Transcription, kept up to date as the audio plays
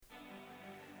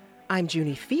I'm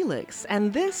Junie Felix,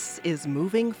 and this is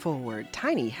Moving Forward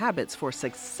Tiny Habits for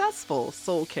Successful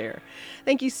Soul Care.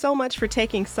 Thank you so much for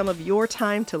taking some of your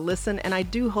time to listen, and I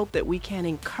do hope that we can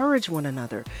encourage one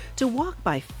another to walk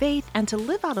by faith and to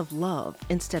live out of love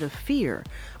instead of fear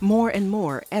more and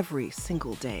more every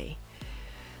single day.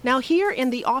 Now, here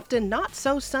in the often not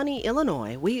so sunny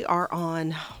Illinois, we are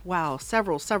on,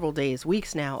 several days,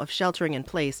 weeks now of sheltering in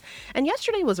place. And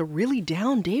yesterday was a really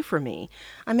down day for me.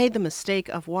 I made the mistake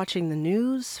of watching the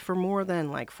news for more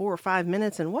than like 4 or 5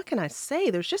 minutes. And what can I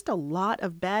say? There's just a lot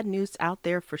of bad news out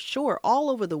there for sure, all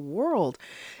over the world.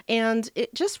 And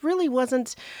it just really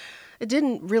wasn't. It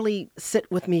didn't really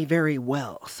sit with me very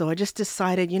well. So I just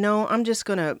decided, I'm just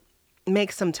going to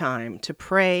make some time to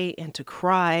pray and to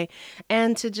cry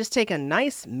and to just take a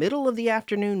nice middle of the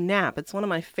afternoon nap. It's one of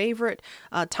my favorite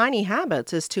tiny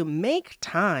habits is to make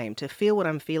time to feel what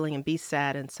I'm feeling and be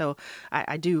sad. And so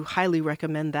I do highly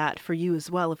recommend that for you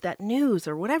as well. If that news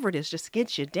or whatever it is just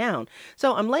gets you down.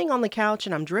 So I'm laying on the couch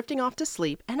and I'm drifting off to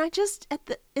sleep. And I just,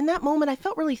 in that moment, I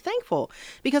felt really thankful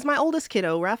because my oldest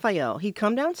kiddo, Raphael, he'd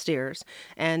come downstairs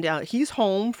and he's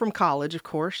home from college, of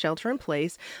course, shelter in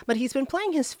place, but he's been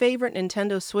playing his favorite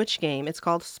Nintendo Switch game. It's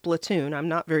called Splatoon. I'm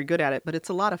not very good at it, but it's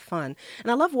a lot of fun.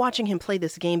 And I love watching him play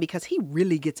this game because he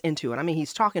really gets into it. I mean,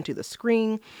 he's talking to the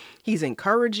screen, he's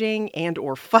encouraging and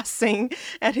or fussing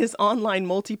at his online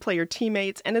multiplayer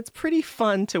teammates, and it's pretty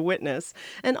fun to witness.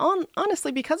 And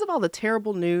honestly, because of all the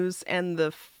terrible news and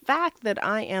the fact that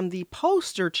I am the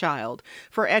poster child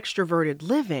for extroverted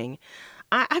living,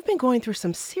 I've been going through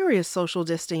some serious social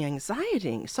distancing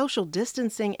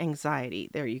anxiety,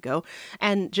 there you go,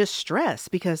 and just stress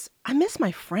because I miss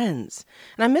my friends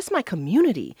and I miss my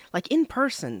community, like in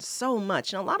person so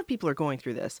much. And a lot of people are going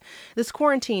through this. This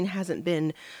quarantine hasn't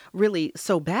been really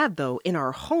so bad, though, in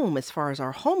our home as far as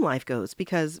our home life goes,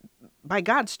 because by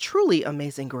God's truly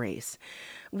amazing grace,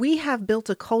 we have built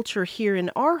a culture here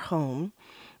in our home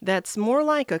that's more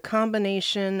like a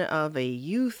combination of a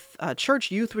church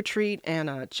youth retreat and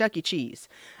a Chuck E. Cheese.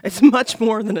 It's much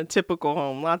more than a typical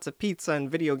home. Lots of pizza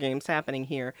and video games happening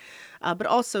here, but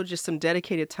also just some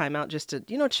dedicated time out just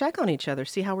to, check on each other,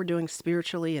 see how we're doing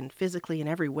spiritually and physically in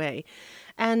every way.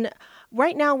 And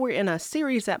right now we're in a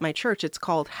series at my church. It's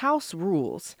called House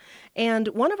Rules. And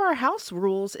one of our house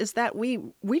rules is that we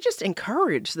just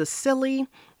encourage the silly,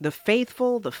 the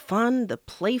faithful, the fun, the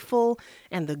playful,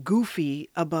 and the goofy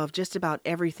above just about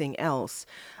everything else.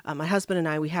 My husband and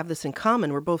I, we have this in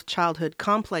common. We're both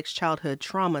complex childhood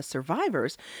trauma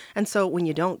survivors. And so when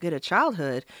you don't get a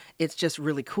childhood, it's just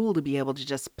really cool to be able to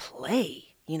just play,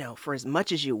 for as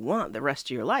much as you want the rest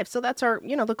of your life. So that's our,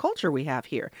 the culture we have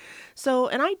here. So,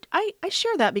 and I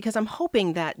share that because I'm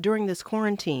hoping that during this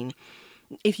quarantine,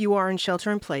 if you are in shelter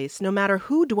in place, no matter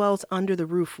who dwells under the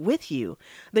roof with you,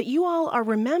 that you all are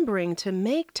remembering to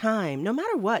make time, no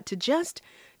matter what, to just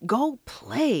go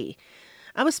play.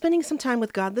 I was spending some time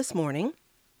with God this morning,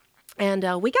 and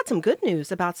we got some good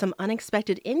news about some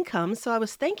unexpected income, so I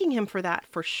was thanking him for that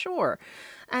for sure.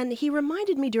 And he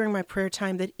reminded me during my prayer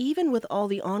time that even with all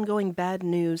the ongoing bad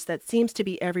news that seems to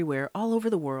be everywhere, all over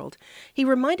the world, he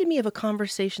reminded me of a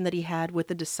conversation that he had with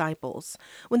the disciples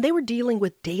when they were dealing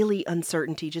with daily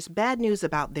uncertainty, just bad news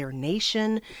about their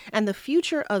nation and the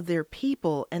future of their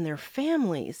people and their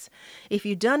families. If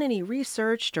you've done any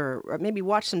research or maybe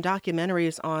watched some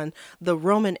documentaries on the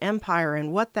Roman Empire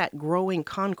and what that growing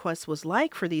conquest was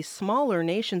like for these smaller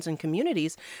nations and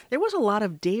communities, there was a lot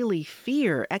of daily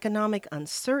fear, economic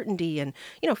uncertainty, and,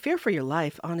 fear for your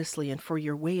life, honestly, and for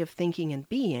your way of thinking and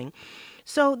being.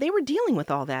 So they were dealing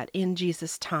with all that in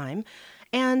Jesus' time.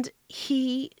 And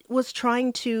he was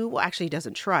trying to, well, actually, he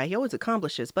doesn't try, he always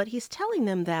accomplishes, but he's telling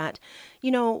them that,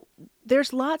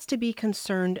 there's lots to be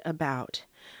concerned about.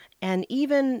 And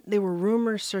even there were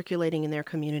rumors circulating in their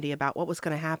community about what was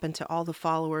going to happen to all the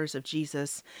followers of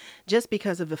Jesus just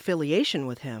because of affiliation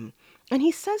with him. And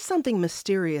he says something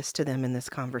mysterious to them in this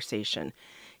conversation.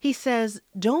 He says,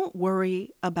 don't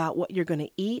worry about what you're going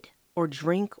to eat or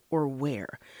drink or wear.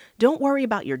 Don't worry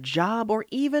about your job or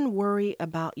even worry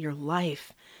about your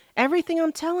life. Everything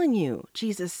I'm telling you,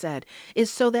 Jesus said, is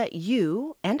so that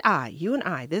you and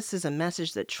I, this is a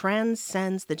message that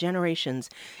transcends the generations,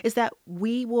 is that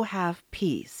we will have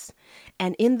peace.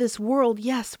 And in this world,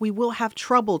 yes, we will have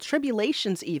trouble,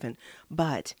 tribulations even,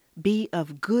 but be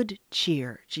of good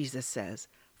cheer, Jesus says,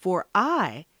 for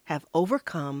I have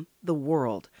overcome the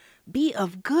world. Be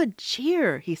of good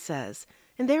cheer, he says.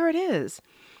 And there it is.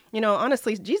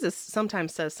 Honestly, Jesus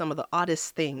sometimes says some of the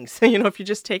oddest things. If you're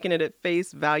just taking it at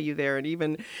face value there, and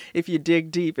even if you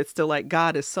dig deep, it's still like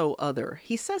God is so other.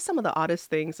 He says some of the oddest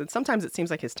things, and sometimes it seems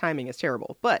like his timing is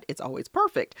terrible, but it's always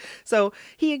perfect. So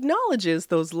he acknowledges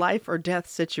those life or death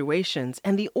situations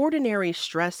and the ordinary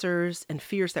stressors and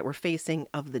fears that we're facing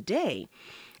of the day.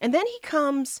 And then he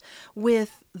comes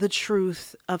with the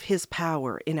truth of his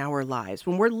power in our lives.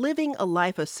 When we're living a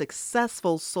life of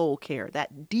successful soul care,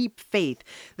 that deep faith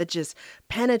that just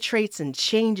penetrates and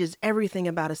changes everything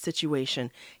about a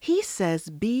situation, he says,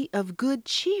 be of good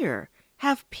cheer,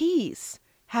 have peace,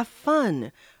 have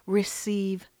fun,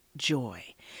 receive joy.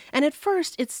 And at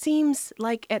first, it seems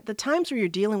like at the times where you're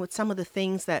dealing with some of the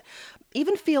things that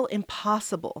even feel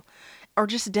impossible or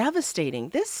just devastating,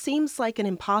 this seems like an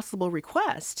impossible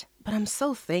request. But I'm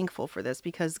so thankful for this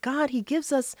because God, He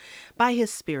gives us by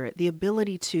His Spirit the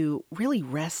ability to really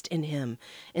rest in Him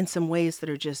in some ways that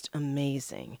are just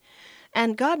amazing.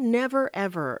 And God never,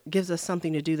 ever gives us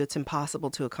something to do that's impossible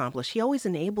to accomplish. He always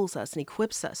enables us and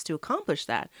equips us to accomplish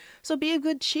that. So be of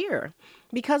good cheer.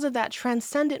 Because of that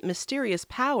transcendent, mysterious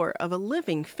power of a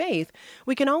living faith,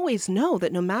 we can always know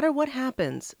that no matter what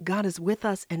happens, God is with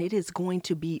us and it is going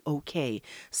to be okay.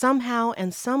 Somehow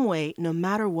and some way, no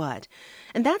matter what.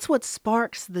 And that's what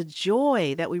sparks the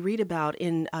joy that we read about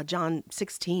in John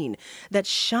 16 that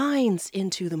shines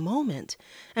into the moment.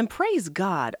 And praise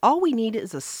God, all we need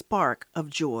is a spark of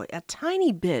joy, a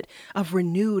tiny bit of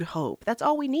renewed hope. That's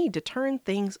all we need to turn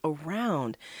things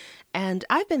around. And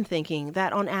I've been thinking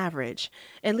that on average,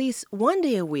 at least one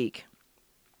day a week,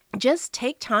 just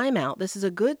take time out. This is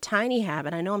a good tiny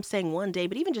habit. I know I'm saying one day,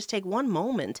 but even just take one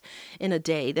moment in a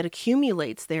day that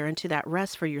accumulates there into that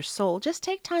rest for your soul. Just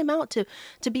take time out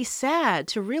to be sad,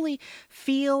 to really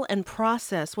feel and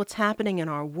process what's happening in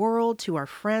our world, to our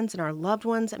friends and our loved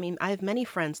ones. I mean, I have many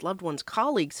friends, loved ones,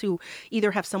 colleagues who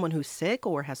either have someone who's sick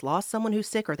or has lost someone who's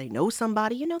sick or they know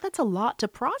somebody. That's a lot to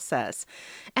process.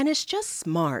 And it's just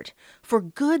smart for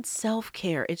good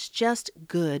self-care. It's just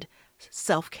good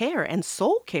self-care and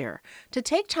soul care to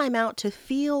take time out to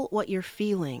feel what you're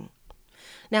feeling.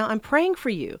 Now, I'm praying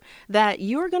for you that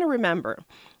you're going to remember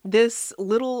this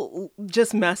little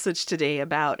just message today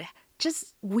about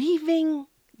just weaving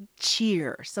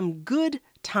cheer, some good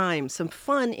time, some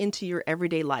fun into your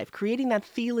everyday life, creating that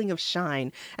feeling of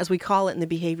shine, as we call it in the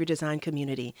behavior design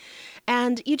community.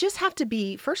 And you just have to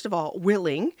be, first of all,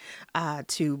 willing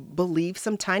to believe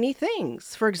some tiny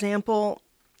things. For example,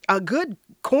 a good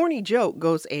corny joke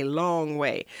goes a long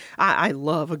way. I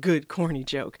love a good corny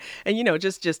joke. And,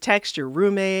 just text your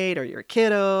roommate or your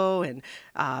kiddo and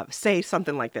say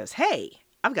something like this. Hey,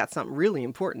 I've got something really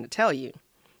important to tell you.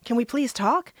 Can we please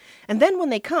talk? And then when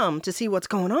they come to see what's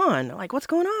going on, like, what's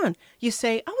going on? You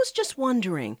say, I was just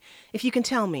wondering if you can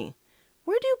tell me,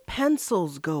 where do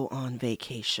pencils go on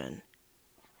vacation?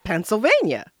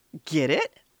 Pennsylvania. Get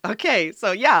it? Okay,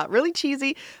 so yeah, really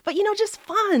cheesy, but just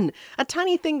fun. A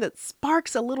tiny thing that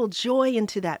sparks a little joy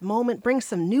into that moment, brings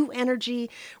some new energy,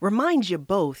 reminds you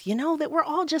both, that we're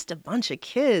all just a bunch of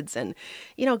kids and,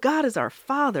 God is our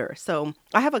Father. So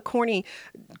I have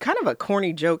kind of a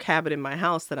corny joke habit in my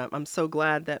house that I'm so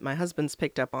glad that my husband's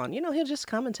picked up on. He'll just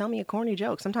come and tell me a corny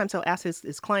joke. Sometimes he'll ask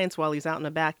his clients while he's out and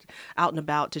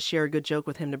about to share a good joke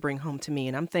with him to bring home to me,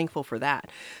 and I'm thankful for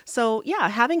that. So yeah,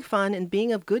 having fun and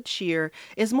being of good cheer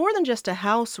is more than just a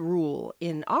house rule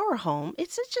in our home.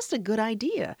 It's just a good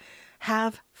idea.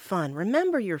 Have fun.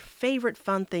 Remember your favorite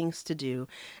fun things to do.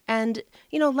 And,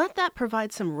 let that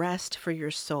provide some rest for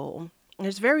your soul.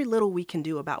 There's very little we can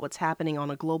do about what's happening on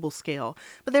a global scale,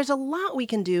 but there's a lot we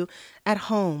can do at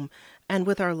home and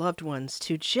with our loved ones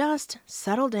to just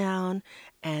settle down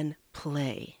and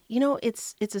play.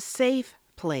 It's a safe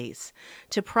place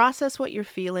to process what you're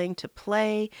feeling, to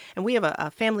play. And we have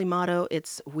a family motto.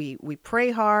 It's we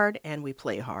pray hard and we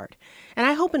play hard. And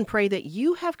I hope and pray that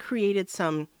you have created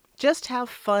some just have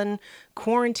fun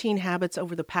quarantine habits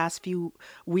over the past few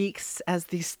weeks as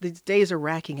these days are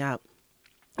racking up.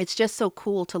 It's just so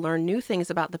cool to learn new things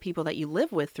about the people that you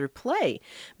live with through play,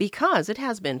 because it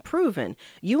has been proven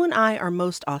you and I are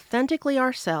most authentically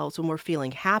ourselves when we're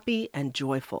feeling happy and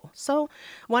joyful. So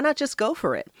why not just go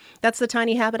for it? That's the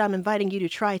tiny habit I'm inviting you to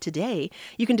try today.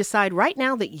 You can decide right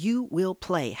now that you will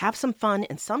play, have some fun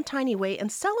in some tiny way,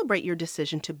 and celebrate your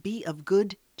decision to be of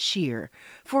good cheer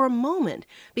for a moment,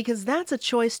 because that's a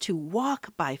choice to walk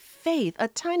by faith, a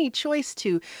tiny choice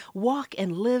to walk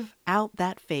and live out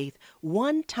that faith,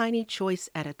 one tiny choice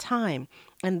at a time.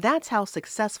 And that's how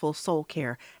successful soul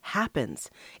care happens.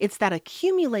 It's that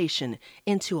accumulation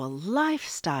into a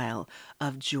lifestyle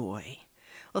of joy.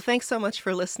 Well, thanks so much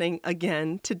for listening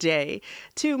again today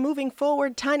to Moving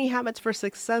Forward Tiny Habits for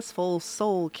Successful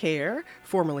Soul Care,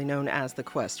 formerly known as the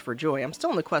Quest for Joy. I'm still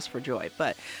in the quest for joy,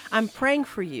 but I'm praying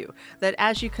for you that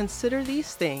as you consider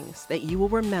these things, that you will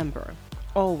remember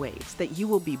always that you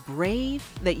will be brave,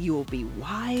 that you will be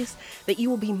wise, that you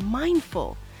will be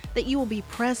mindful, that you will be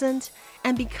present,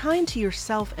 and be kind to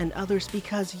yourself and others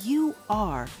because you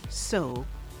are so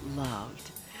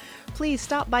loved. Please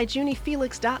stop by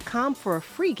JunieFelix.com for a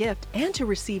free gift and to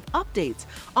receive updates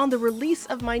on the release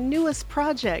of my newest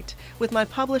project with my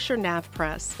publisher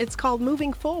NavPress. It's called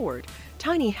Moving Forward,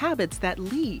 Tiny Habits That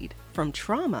Lead from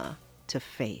Trauma to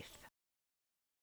Faith.